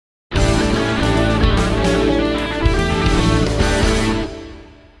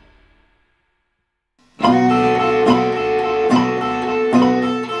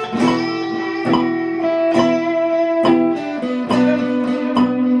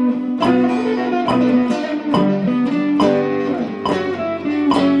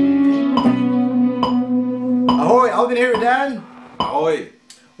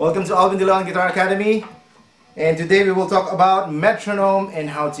welcome to Alvin Guitar Academy, and today we will talk about metronome and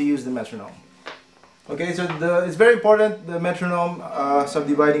how to use the metronome. Okay, so it's very important, the metronome,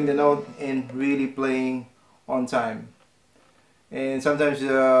 subdividing the note and really playing on time. And sometimes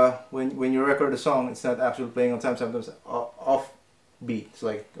when you record a song, it's not actually playing on time, sometimes off beat. It's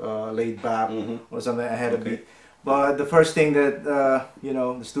like laid back or something ahead of beat. But the first thing that the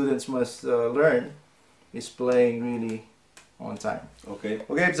students must learn is playing really on time. Okay,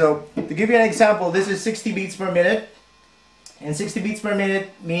 so to give you an example, this is 60 beats per minute, and 60 beats per minute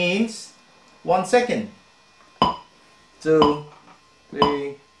means 1 second. 2,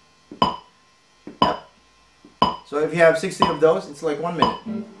 3. Yep. So if you have 60 of those, it's like 1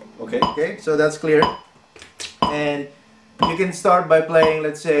 minute. Okay, so that's clear. And you can start by playing,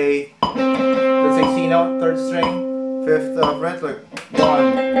 let's say C note, 3rd string, 5th fret, like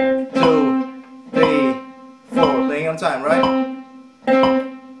 1, 2, 3, 4, playing on time, right?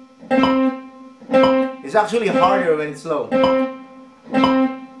 It's actually harder when it's slow.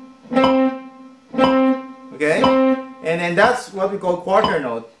 Okay? And then that's what we call quarter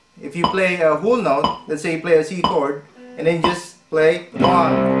note. If you play a whole note, let's say you play a C chord, and then just play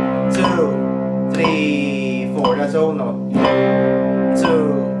 1, 2, 3, 4, that's a whole note.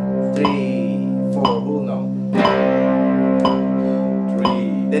 2, 3, 4, whole note.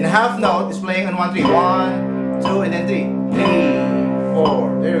 3. Then half note is playing on 1, 3. 1, 2, and then 3. 3,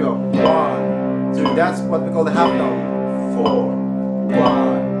 4. There you go. 1, 2. That's what we call the half note. 4.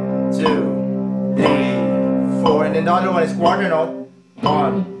 1, 2, 3, 4. And then the other one is quarter note.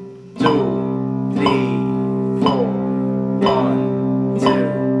 1, 2, 3, 4. 1, 2,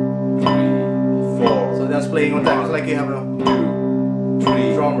 3, 4. So that's playing on time. It's like you have a 2,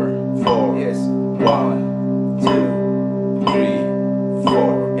 3 drummer. 4. Yes. 1, 2, 3,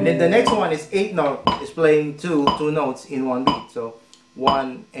 4. And then the next one is 8 note. It's playing two notes in one beat. So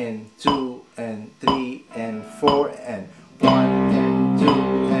 1 and 2 and 3 and 4 and 1 and 2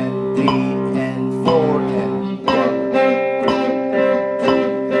 and 3 and 4 and 1 and 2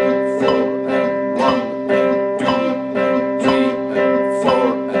 and 4 and 1 and 2 and 3 and 4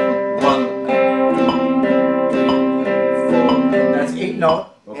 and 1 and 2 and 3 and 4. That's 8 note.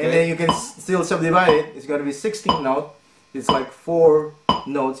 And then you can still subdivide it. It's going to be 16 note. It's like 4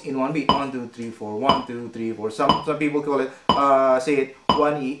 notes in one beat. 1, 2, 3, 4. 1, 2, 3, 4. Some people call it, say it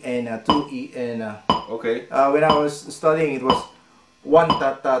 1 E and 2 E and. When I was studying, it was 1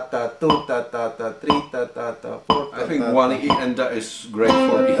 ta ta ta, 2 ta ta ta, 3 ta ta ta, 4 ta ta. I think 1 E and that is great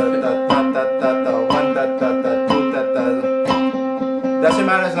for me. 1 ta ta ta, 2 ta ta. Doesn't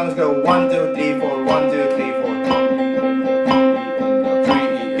matter as long as you go 1, 2, 3, 4. 1, 2, 3, 4.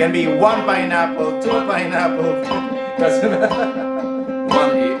 Can be 1 pineapple, 2 pineapple. Doesn't matter.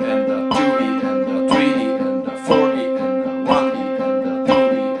 1 E and 2 E and 3 E and 4 E and 1 E and 2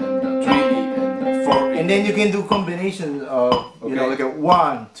 E and 3 E and 4 E. And then you can do combinations of, you know, like a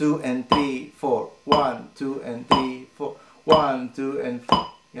 1, 2 and 3, 4. 1, 2 and 3, 4. 1, 2 and 4.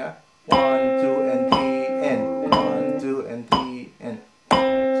 Yeah. 1, 2 and 3 and 1, 2 and 3 and 2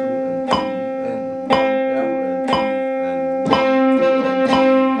 and 3 and 1, yeah.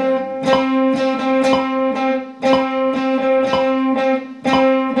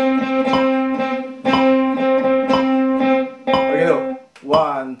 Okay, go.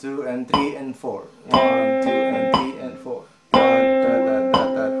 1, 2 and 3 and 4. 1, 2 and 3 and 4. 1, ta ta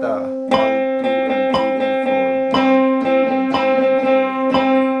ta ta. 1, 2 and 3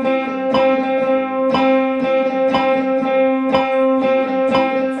 and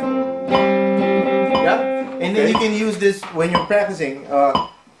 4. Yeah, and then you can use this when you're practicing.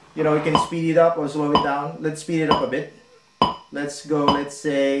 You know, you can speed it up or slow it down. Let's speed it up a bit. Let's go. Let's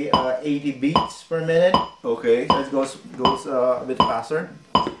say 80 beats per minute. Okay. So it goes a bit faster.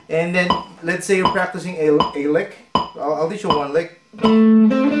 And then let's say you're practicing a lick. I'll teach you one lick.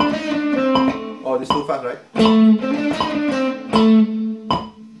 Oh, this is too fast, right?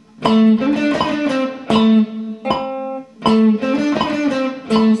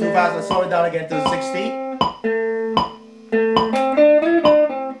 It's too fast. Let's slow it down again to 60.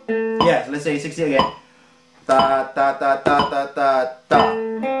 Yes, let's say 60 again. Ta ta ta ta ta ta ta.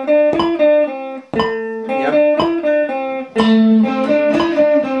 Yep.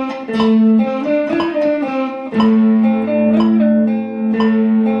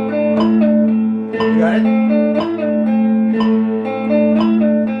 You got it?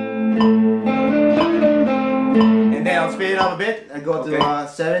 And then I'll speed it up a bit. I go to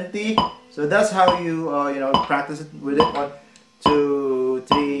 70. So that's how you practice it with it. 1, 2,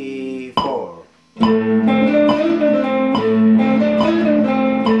 3, 4.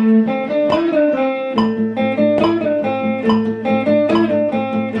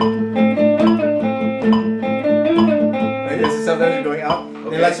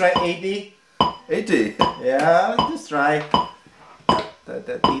 Then let's try 80. 80. Yeah, just try.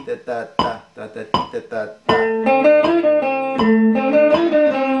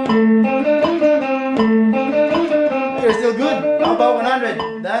 You're still good. How about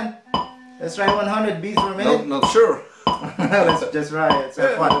 100? Dan? Let's try 100 beats per minute. Not sure. Let's just try it. It's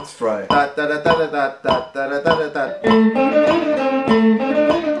fun. Let's try.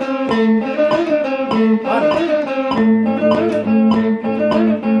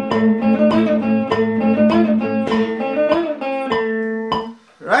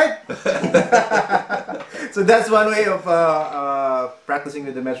 Right? So that's one way of practicing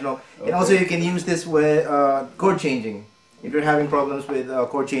with the metronome. Okay. And also you can use this with chord changing. If you're having problems with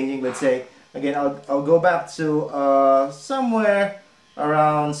chord changing, let's say, again, I'll go back to somewhere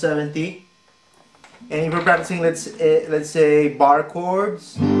around 70. And if you're practicing, let's say bar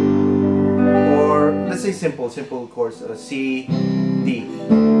chords, or let's say simple chords, C, D,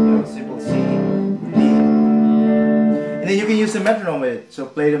 simple C, D. And then you can use the metronome with it. So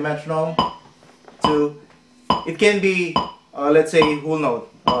play the metronome to, it can be, let's say whole note,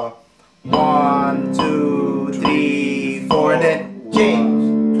 1, 2, 3, 4, and then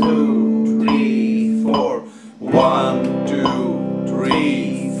change, 2, 3, 4, 1, 2,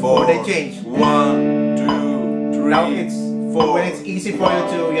 3, 4, then change, 1, 2, 3, now it's 4. When it's easy for you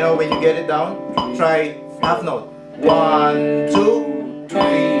to, when you get it down, try half note, 1, 2, 3,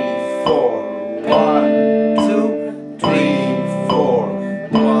 4, 1, 2, 3, 4,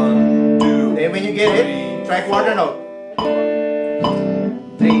 1, 2. Then when you get it, try quarter note,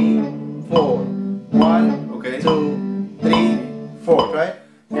 3, 4, 1, okay. 2, 3, 4, right?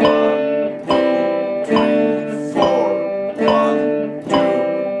 1, 2, 3, 4, 1, 2,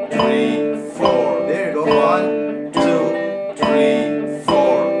 3, 4. There you go. 1, 2, 3,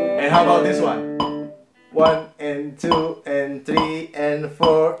 4. and how about this one? 1 and 2 and 3 and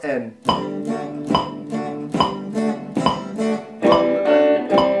 4 and.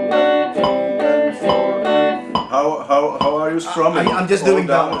 How are you strumming? I'm just doing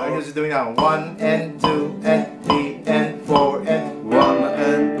down. I'm just doing down. 1 and 2 and 3 and 4 and 1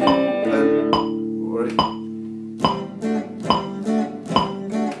 and 2 and 4.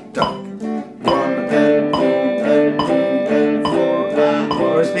 Duck. 1 and 2 and 3 and 4 and 1.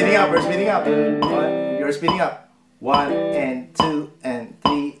 We're speeding up. We're speeding up. You're speeding up. 1 and 2 and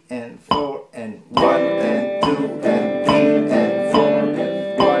 3 and 4 and 1 and 2 and 3 and 4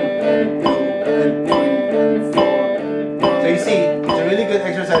 and 1 and 2 and 3 and 4. So you see, it's a really good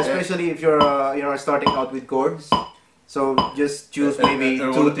exercise, especially if you're starting out with chords. So just choose maybe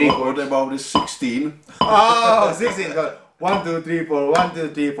 2, 3 chords. What about this 16? Oh, 16. 1, 2, 3, 4. 1, 2,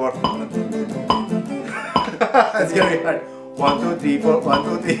 3, 4. It's gonna be hard. 1, 2, 3, 4. 1,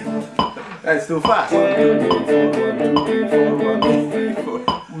 2, 3. That's too fast. 1, 2, 3, 4. 1, 2, 3, 4. 1, 2, 3,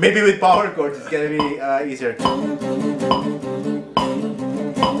 4. Maybe with power chords, it's gonna be easier.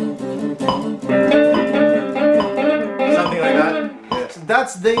 Something like that. Yeah. So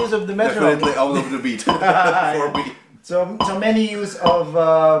that's the use of the metronome. Definitely out of the beat. For me. So many use of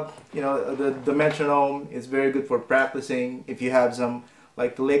the metronome is very good for practicing. If you have some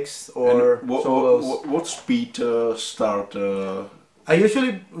like licks or solos. What speed start? I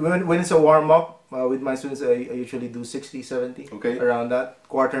usually when it's a warm up with my students, I usually do 60, 70. Okay. Around that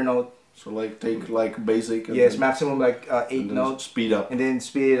quarter note. So like take like basic. And yes, then, maximum like 8 and then notes. Speed up. And then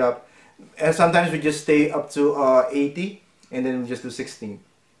speed it up. And sometimes we just stay up to 80, and then we just do 16.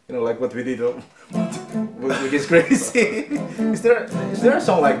 Like what we did, which is crazy. Is there a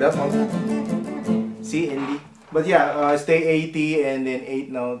song like that one? C and D. But yeah, stay 80 and then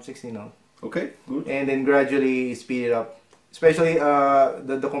 8 notes, 16 notes. Okay, good. And then gradually speed it up. Especially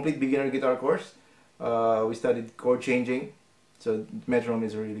the complete beginner guitar course, we studied chord changing. So metronome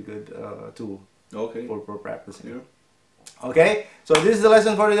is a really good tool. Okay. For practicing. Yeah. Okay, so this is the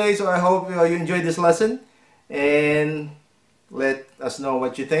lesson for today. So I hope you enjoyed this lesson, and let us know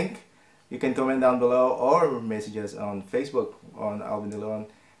what you think. You can comment down below or message us on Facebook on Alvin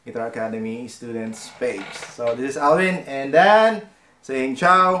Guitar Academy students page. So this is Alvin and Dan saying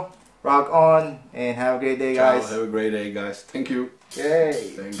ciao, rock on, and have a great day, guys. Ciao, have a great day, guys. Thank you. Yay.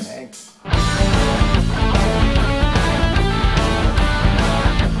 Thanks. Thanks.